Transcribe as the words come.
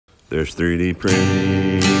There's 3D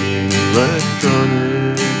printing,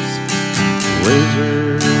 electronics,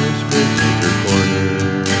 lasers, Greg's Maker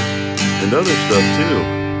Corner, and other stuff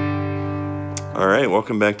too. Alright,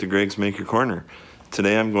 welcome back to Greg's Maker Corner.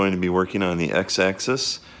 Today I'm going to be working on the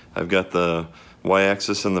X-axis. I've got the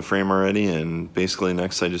Y-axis in the frame already, and basically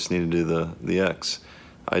next I just need to do the X.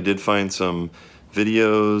 I did find some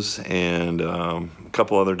videos and a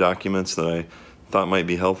couple other documents that I thought might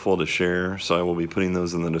be helpful to share, so I will be putting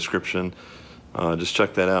those in the description. Just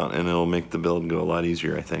check that out and it'll make the build go a lot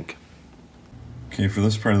easier, I think. Okay, for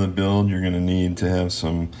this part of the build you're going to need to have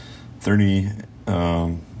some 30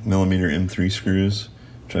 millimeter M3 screws,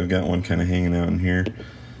 which I've got one kind of hanging out in here.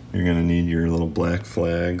 You're going to need your little black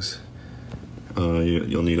flags.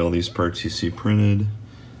 You'll need all these parts you see printed,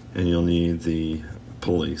 and you'll need the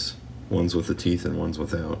pulleys, ones with the teeth and ones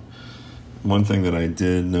without. One thing that I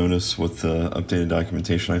did notice with the updated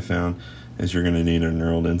documentation I found is you're going to need a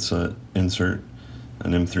knurled insert,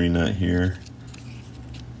 an M3 nut here,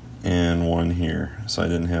 and one here. So I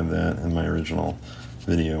didn't have that in my original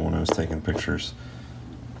video when I was taking pictures.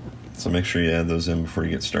 So make sure you add those in before you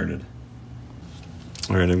get started.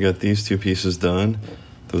 Alright, I've got these two pieces done.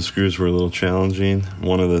 Those screws were a little challenging.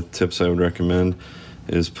 One of the tips I would recommend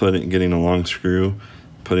is getting a long screw,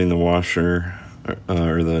 putting the washer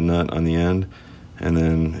or the nut on the end, and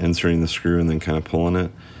then inserting the screw and then kind of pulling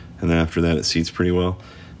it, and then after that it seats pretty well.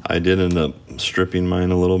 I did end up stripping mine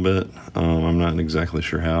a little bit. I'm not exactly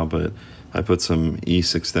sure how, but I put some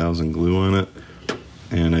E6000 glue on it,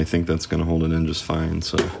 and I think that's going to hold it in just fine.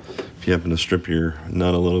 So if you happen to strip your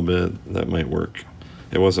nut a little bit, that might work.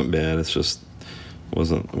 It wasn't bad, it's just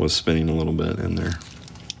was spinning a little bit in there.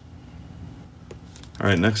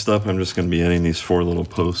 Alright, next up I'm just going to be adding these 4 little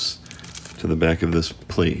posts to the back of this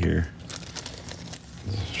plate here.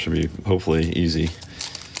 Should be hopefully easy.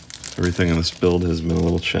 Everything on this build has been a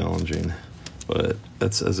little challenging, but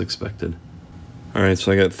that's as expected. Alright,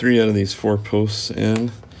 so I got 3 out of these 4 posts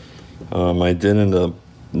in. I did end up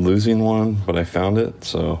losing one, but I found it,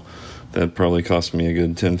 so that probably cost me a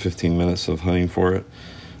good 10-15 minutes of hunting for it.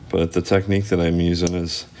 But the technique that I'm using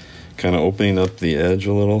is kind of opening up the edge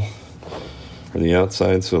a little, or the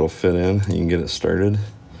outside, so it'll fit in and you can get it started.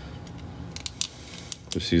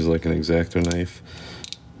 Just use like an X-Acto knife.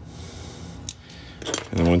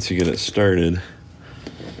 And then once you get it started,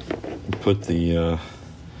 put the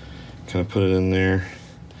kind of put it in there,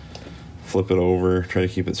 flip it over, try to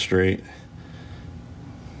keep it straight,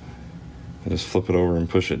 and just flip it over and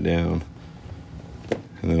push it down,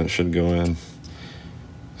 and then it should go in.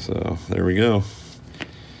 So there we go.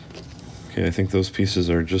 Okay, I think those pieces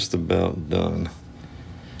are just about done.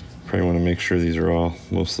 Probably want to make sure these are all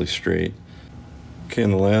mostly straight. Okay,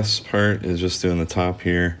 and the last part is just doing the top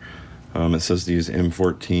here. It says to use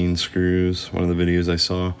M14 screws. One of the videos I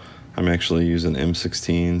saw, I'm actually using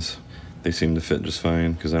M16s. They seem to fit just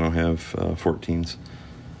fine because I don't have 14s.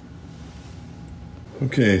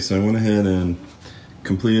 Okay, so I went ahead and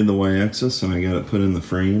completed the Y-axis and I got it put in the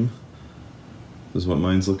frame. This is what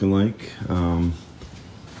mine's looking like.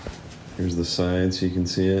 Here's the side so you can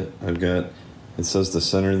see it. It says to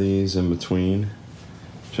center these in between,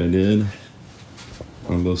 which I did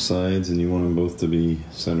on both sides, and you want them both to be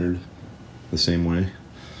centered the same way.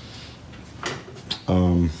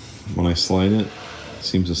 When I slide it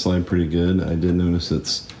seems to slide pretty good. I did notice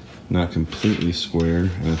it's not completely square,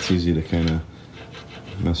 and it's easy to kind of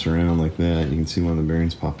mess around like that. You can see one of the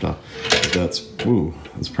bearings popped off. But that's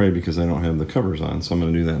probably because I don't have the covers on, so I'm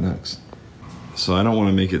going to do that next. So I don't want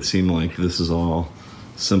to make it seem like this is all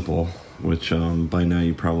simple, which by now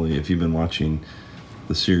you probably, if you've been watching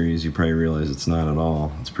the series, you probably realize it's not at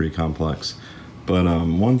all. It's pretty complex. But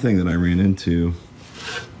one thing that I ran into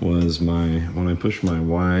was when I push my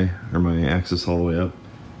Y or my axis all the way up,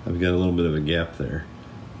 I've got a little bit of a gap there.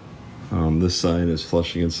 This side is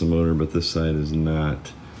flush against the motor, but this side is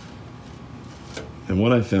not. And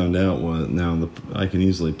what I found out was, I can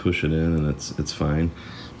easily push it in and it's fine.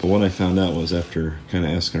 But what I found out was, after kind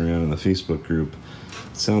of asking around in the Facebook group,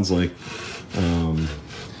 it sounds like,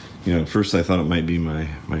 at first I thought it might be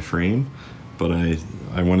my frame, but I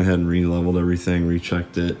went ahead and re-leveled everything,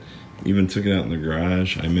 rechecked it, even took it out in the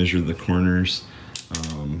garage. I measured the corners,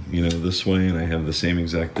 this way, and I have the same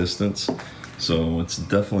exact distance. So it's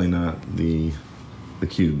definitely not the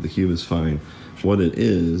cube. The cube is fine. What it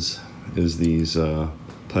is these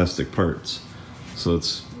plastic parts. So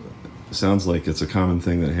it sounds like it's a common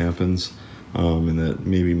thing that happens, and that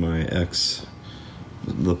maybe my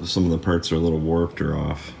some of the parts are a little warped or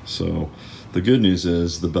off. So the good news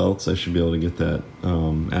is the belts, I should be able to get that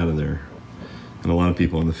out of there. And a lot of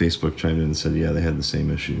people on the Facebook chimed in and said, yeah, they had the same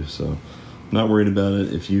issue. So Not worried about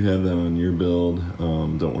it. If you have that on your build,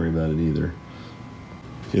 don't worry about it either.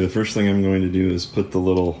 Okay, the first thing I'm going to do is put the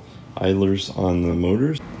little idlers on the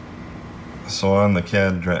motors. So on the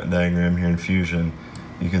CAD diagram here in Fusion,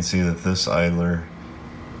 you can see that this idler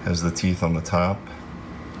has the teeth on the top.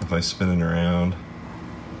 If I spin it around,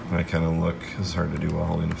 and I kind of look, it's hard to do while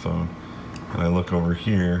holding the phone, and I look over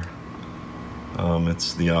here,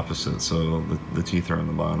 it's the opposite, so the teeth are on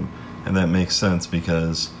the bottom. And that makes sense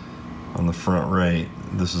because on the front right,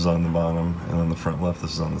 this is on the bottom, and on the front left,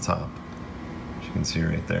 this is on the top. As you can see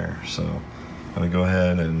right there. So I'm gonna go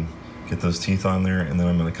ahead and get those teeth on there, and then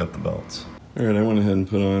I'm gonna cut the belts. All right, I went ahead and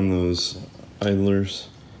put on those idlers.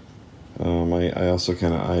 I also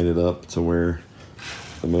kind of eyed it up to where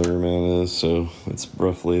the motor mount is, so it's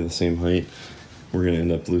roughly the same height. We're gonna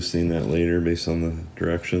end up loosening that later based on the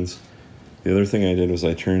directions. The other thing I did was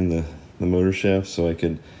I turned the motor shaft so I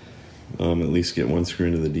could at least get one screw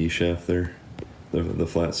into the D shaft there, the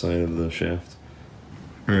flat side of the shaft.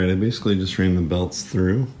 All right, I basically just ran the belts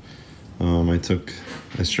through.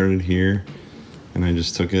 I started here, and I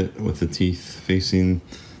just took it with the teeth facing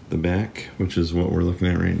the back, which is what we're looking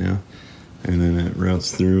at right now. And then it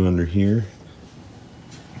routes through under here,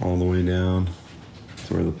 all the way down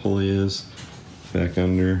to where the pulley is, back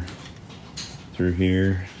under, through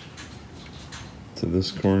here, to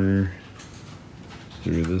this corner,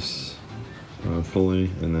 through this pulley,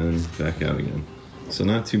 and then back out again. So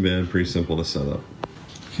not too bad, pretty simple to set up.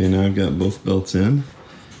 Okay, now I've got both belts in,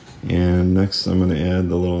 and next I'm going to add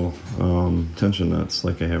the little tension nuts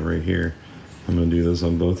like I have right here. I'm going to do this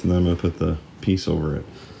on both, and then I'm going to put the piece over it.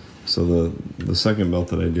 So the second belt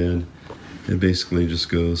that I did, it basically just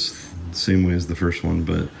goes the same way as the first one,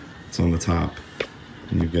 but it's on the top,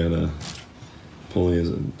 and you've got a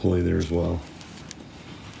pulley there as well,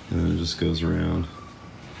 and then it just goes around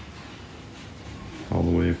all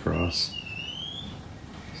the way across.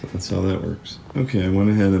 So that's how that works. Okay, I went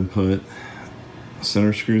ahead and put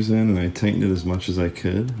center screws in, and I tightened it as much as I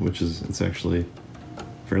could, it's actually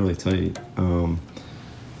fairly tight.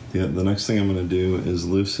 The next thing I'm going to do is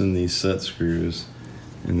loosen these set screws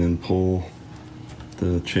and then pull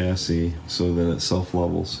the chassis so that it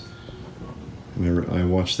self-levels. I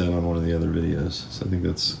watched that on one of the other videos, so I think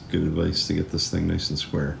that's good advice to get this thing nice and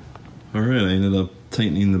square. Alright, I ended up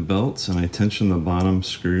tightening the belts, and I tensioned the bottom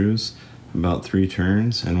screws about 3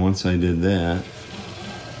 turns, and once I did that,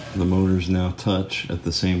 the motors now touch at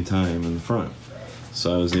the same time in the front.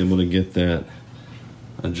 So I was able to get that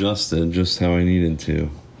adjusted just how I needed to.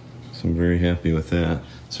 So I'm very happy with that.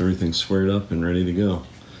 So everything's squared up and ready to go.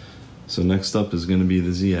 So next up is going to be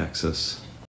the Z-axis.